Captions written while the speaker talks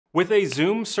With a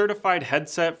Zoom certified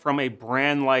headset from a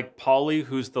brand like Poly,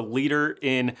 who's the leader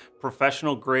in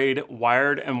professional grade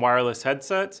wired and wireless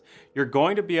headsets, you're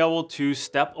going to be able to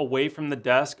step away from the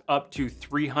desk up to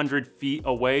 300 feet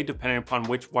away, depending upon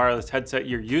which wireless headset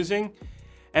you're using,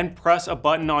 and press a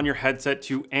button on your headset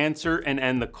to answer and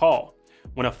end the call.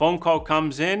 When a phone call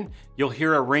comes in, you'll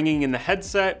hear a ringing in the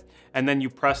headset, and then you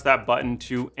press that button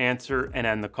to answer and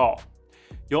end the call.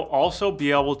 You'll also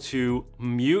be able to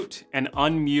mute and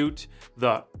unmute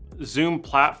the Zoom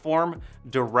platform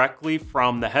directly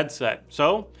from the headset.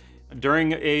 So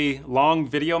during a long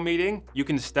video meeting, you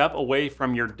can step away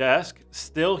from your desk,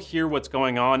 still hear what's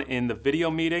going on in the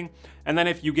video meeting, and then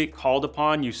if you get called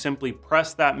upon, you simply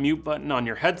press that mute button on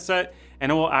your headset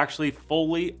and it will actually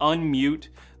fully unmute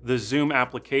the Zoom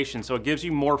application. So it gives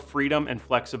you more freedom and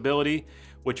flexibility,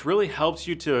 which really helps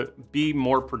you to be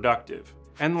more productive.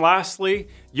 And lastly,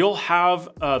 you'll have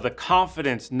the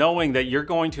confidence knowing that you're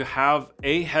going to have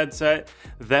a headset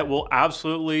that will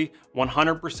absolutely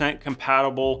 100%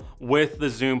 compatible with the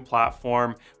Zoom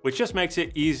platform, which just makes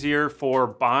it easier for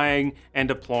buying and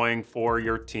deploying for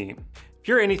your team. If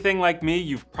you're anything like me,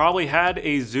 you've probably had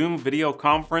a Zoom video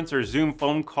conference or Zoom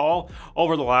phone call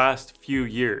over the last few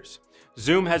years.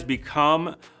 Zoom has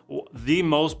become the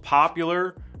most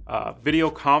popular video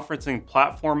conferencing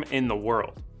platform in the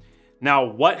world. Now,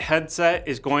 what headset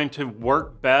is going to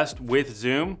work best with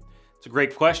Zoom? It's a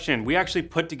great question. We actually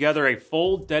put together a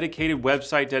full dedicated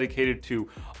website dedicated to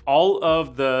all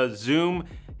of the Zoom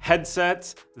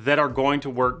headsets that are going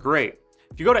to work great.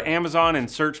 If you go to Amazon and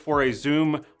search for a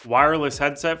Zoom wireless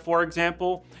headset, for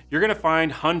example, you're gonna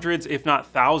find hundreds, if not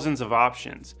thousands of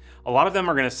options. A lot of them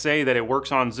are gonna say that it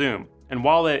works on Zoom. And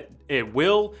while it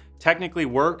will technically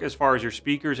work as far as your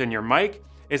speakers and your mic,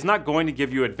 it's not going to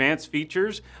give you advanced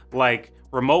features like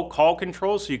remote call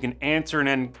control so you can answer and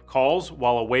end calls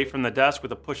while away from the desk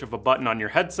with a push of a button on your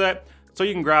headset so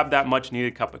you can grab that much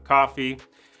needed cup of coffee.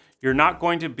 You're not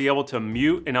going to be able to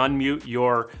mute and unmute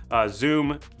your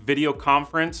Zoom video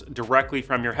conference directly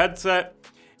from your headset.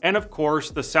 And of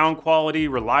course, the sound quality,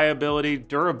 reliability,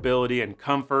 durability, and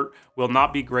comfort will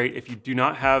not be great if you do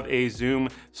not have a Zoom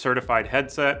certified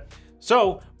headset.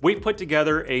 So we put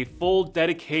together a full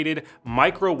dedicated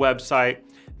micro website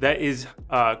that is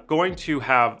going to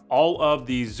have all of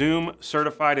the Zoom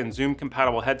certified and Zoom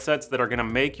compatible headsets that are gonna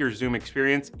make your Zoom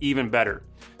experience even better.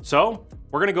 So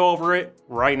we're gonna go over it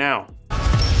right now.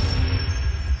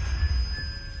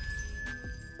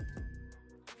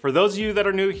 For those of you that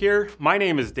are new here, my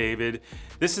name is David.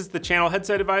 This is the channel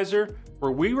Headset Advisor,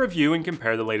 where we review and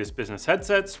compare the latest business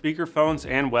headsets, speakerphones,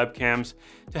 and webcams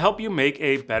to help you make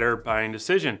a better buying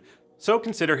decision. So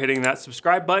consider hitting that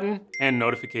subscribe button and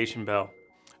notification bell.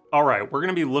 All right, we're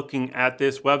gonna be looking at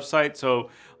this website. So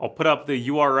I'll put up the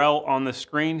URL on the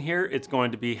screen here. It's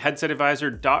going to be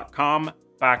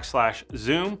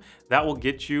headsetadvisor.com/Zoom. That will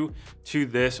get you to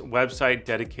this website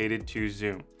dedicated to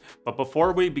Zoom. But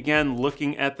before we begin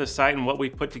looking at the site and what we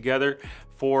put together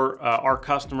for our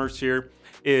customers here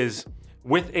is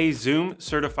with a Zoom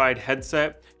certified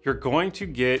headset, you're going to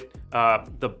get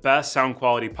the best sound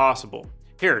quality possible.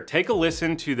 Here, take a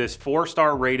listen to this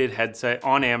 4-star rated headset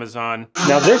on Amazon.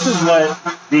 Now this is what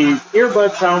the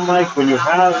earbuds sound like when you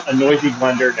have a noisy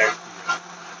blender next to you.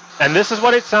 And this is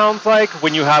what it sounds like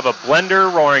when you have a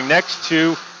blender roaring next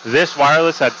to this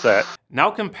wireless headset. Now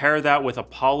compare that with a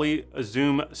Poly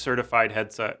Zoom certified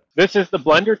headset. This is the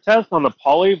blender test on the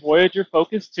Poly Voyager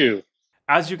Focus 2.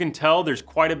 As you can tell, there's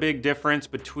quite a big difference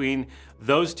between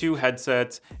those two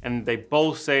headsets, and they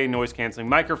both say noise canceling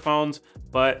microphones,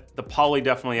 but the Poly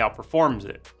definitely outperforms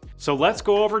it. So let's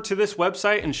go over to this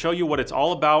website and show you what it's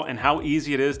all about and how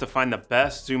easy it is to find the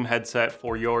best Zoom headset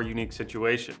for your unique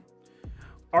situation.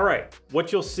 All right,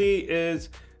 what you'll see is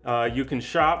you can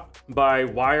shop by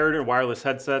wired or wireless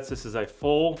headsets. This is a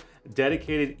full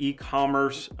dedicated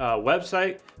e-commerce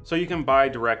website, so you can buy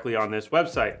directly on this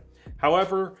website.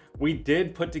 However, we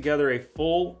did put together a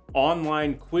full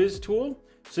online quiz tool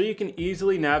so you can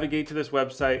easily navigate to this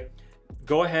website,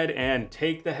 go ahead and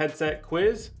take the headset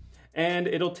quiz, and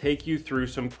it'll take you through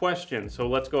some questions. So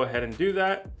let's go ahead and do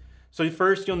that. So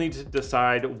first you'll need to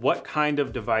decide what kind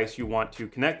of device you want to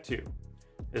connect to.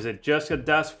 Is it just a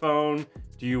desk phone?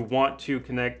 Do you want to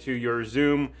connect to your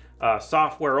Zoom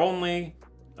software only,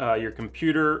 your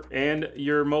computer and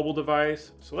your mobile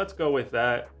device? So let's go with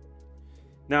that.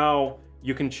 Now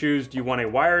you can choose, do you want a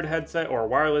wired headset or a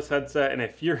wireless headset? And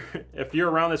if you're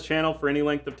around this channel for any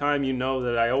length of time, you know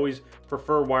that I always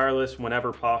prefer wireless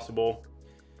whenever possible.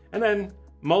 And then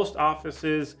most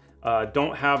offices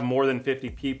don't have more than 50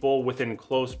 people within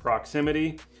close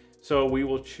proximity. So we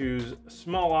will choose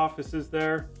small offices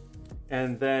there.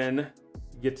 and then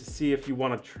you get to see if you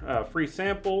want a free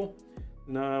sample.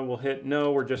 No, we'll hit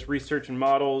no, we're just researching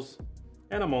models,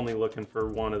 and I'm only looking for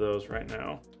one of those right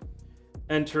now.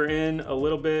 Enter in a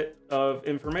little bit of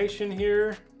information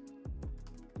here.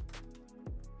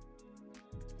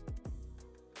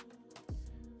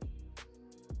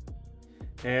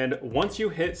 And once you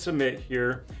hit submit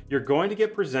here, you're going to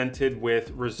get presented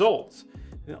with results.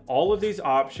 All of these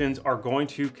options are going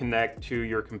to connect to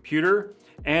your computer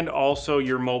and also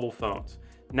your mobile phones.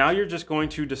 Now you're just going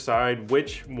to decide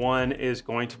which one is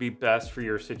going to be best for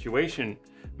your situation.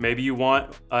 Maybe you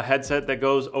want a headset that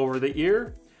goes over the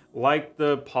ear, like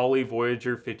the Poly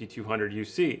Voyager 5200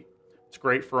 UC. It's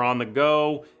great for on the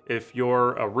go. If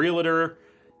you're a realtor,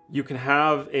 you can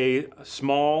have a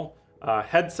small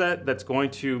headset that's going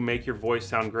to make your voice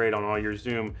sound great on all your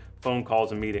Zoom phone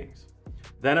calls and meetings.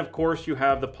 Then of course you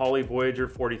have the Poly Voyager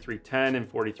 4310 and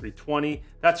 4320.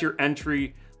 That's your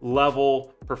entry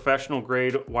level professional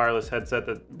grade wireless headset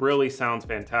that really sounds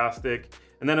fantastic.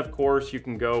 And then of course you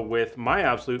can go with my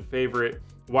absolute favorite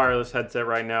wireless headset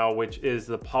right now, which is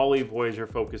the Poly Voyager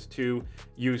Focus 2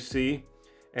 UC.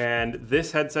 And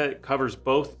this headset covers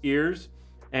both ears,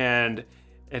 and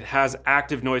it has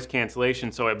active noise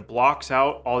cancellation, so it blocks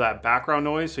out all that background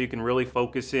noise so you can really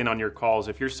focus in on your calls.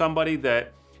 If you're somebody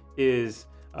that is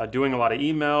doing a lot of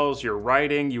emails, you're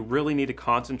writing, you really need to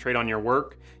concentrate on your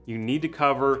work, you need to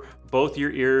cover both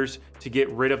your ears to get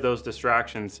rid of those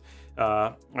distractions.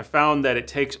 I found that it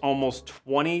takes almost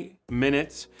 20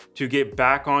 minutes to get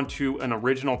back onto an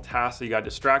original task that you got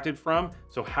distracted from.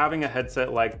 So having a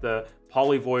headset like the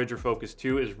Poly Voyager Focus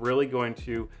 2 is really going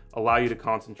to allow you to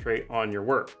concentrate on your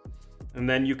work. And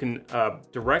then you can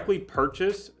directly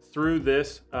purchase through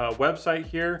this website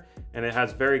here, and it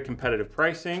has very competitive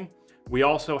pricing. We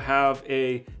also have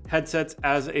a headsets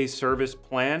as a service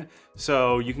plan.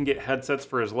 So you can get headsets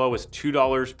for as low as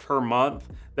 $2 per month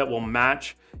that will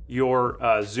match your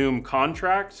Zoom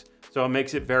contracts. So it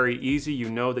makes it very easy. You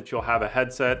know that you'll have a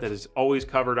headset that is always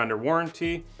covered under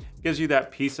warranty, gives you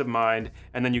that peace of mind,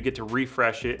 and then you get to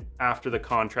refresh it after the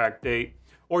contract date,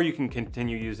 or you can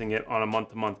continue using it on a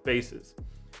month-to-month basis.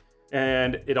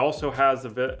 And it also has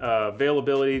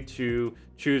availability to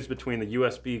choose between the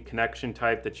USB connection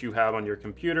type that you have on your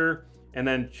computer, and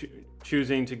then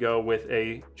choosing to go with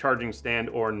a charging stand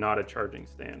or not a charging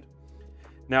stand.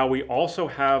 Now we also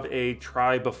have a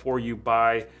try before you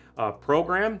buy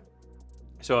program.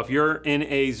 So if you're in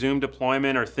a Zoom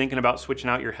deployment or thinking about switching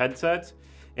out your headsets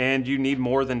and you need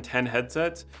more than 10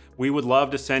 headsets, we would love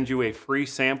to send you a free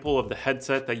sample of the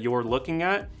headset that you're looking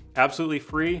at, absolutely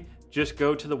free. Just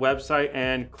go to the website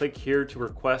and click here to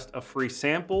request a free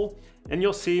sample, and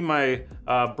you'll see my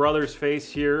brother's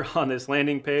face here on this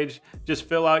landing page. Just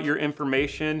fill out your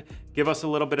information, give us a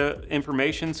little bit of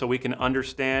information so we can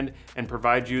understand and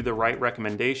provide you the right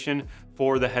recommendation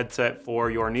for the headset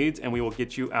for your needs, and we will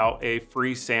get you out a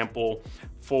free sample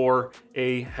for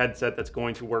a headset that's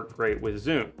going to work great with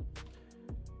Zoom.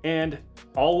 And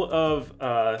all of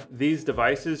these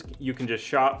devices you can just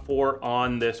shop for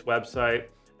on this website,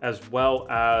 as well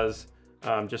as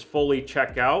just fully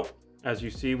check out. As you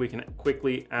see, we can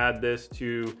quickly add this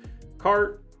to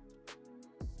cart,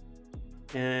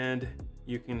 and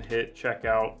you can hit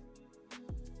checkout.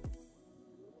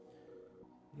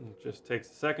 It just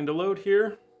takes a second to load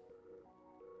here.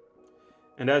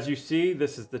 And as you see,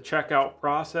 this is the checkout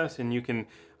process, and you can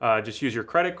just use your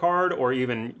credit card or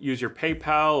even use your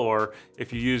PayPal, or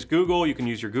if you use Google, you can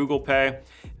use your Google Pay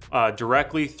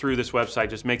directly through this website.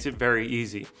 Just makes it very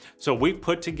easy. So we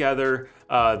put together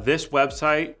this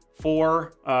website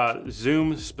for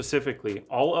Zoom specifically.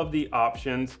 All of the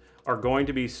options are going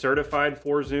to be certified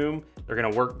for Zoom. They're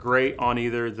going to work great on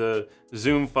either the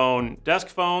Zoom Phone desk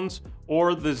phones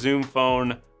or the Zoom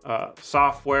Phone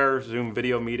software, Zoom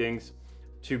video meetings,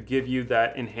 to give you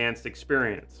that enhanced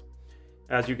experience.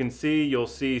 As you can see, you'll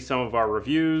see some of our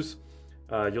reviews,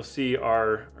 you'll see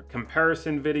our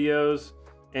comparison videos,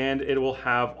 and it will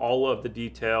have all of the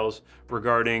details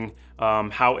regarding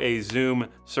how a Zoom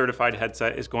certified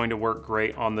headset is going to work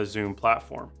great on the Zoom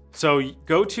platform. So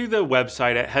go to the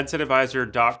website at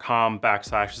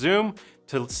headsetadvisor.com/Zoom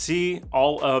to see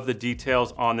all of the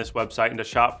details on this website and to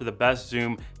shop for the best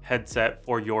Zoom headset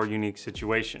for your unique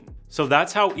situation. So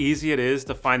that's how easy it is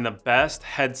to find the best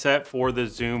headset for the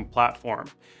Zoom platform.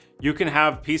 You can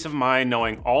have peace of mind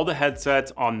knowing all the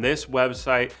headsets on this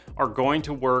website are going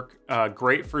to work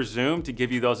great for Zoom to give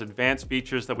you those advanced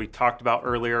features that we talked about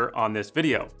earlier on this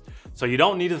video. So you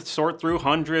don't need to sort through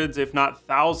hundreds, if not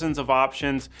thousands of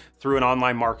options through an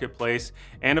online marketplace.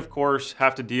 And of course,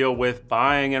 have to deal with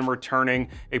buying and returning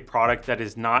a product that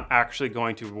is not actually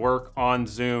going to work on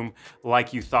Zoom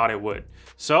like you thought it would.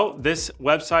 So this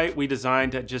website we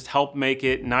designed to just help make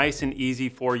it nice and easy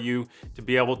for you to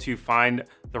be able to find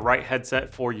the right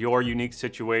headset for your unique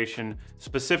situation,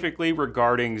 specifically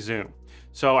regarding Zoom.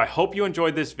 So I hope you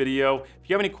enjoyed this video. If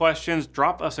you have any questions,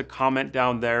 drop us a comment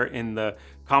down there in the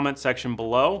comment section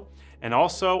below. And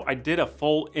also, I did a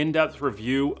full in-depth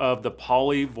review of the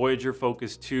Poly Voyager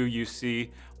Focus 2 UC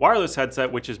wireless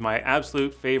headset, which is my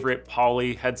absolute favorite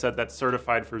Poly headset that's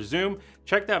certified for Zoom.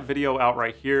 Check that video out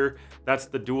right here. That's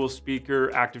the dual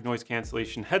speaker active noise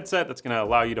cancellation headset that's gonna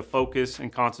allow you to focus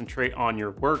and concentrate on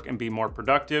your work and be more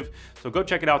productive. So go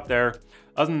check it out there.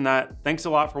 Other than that, thanks a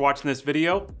lot for watching this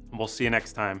video, and we'll see you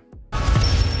next time.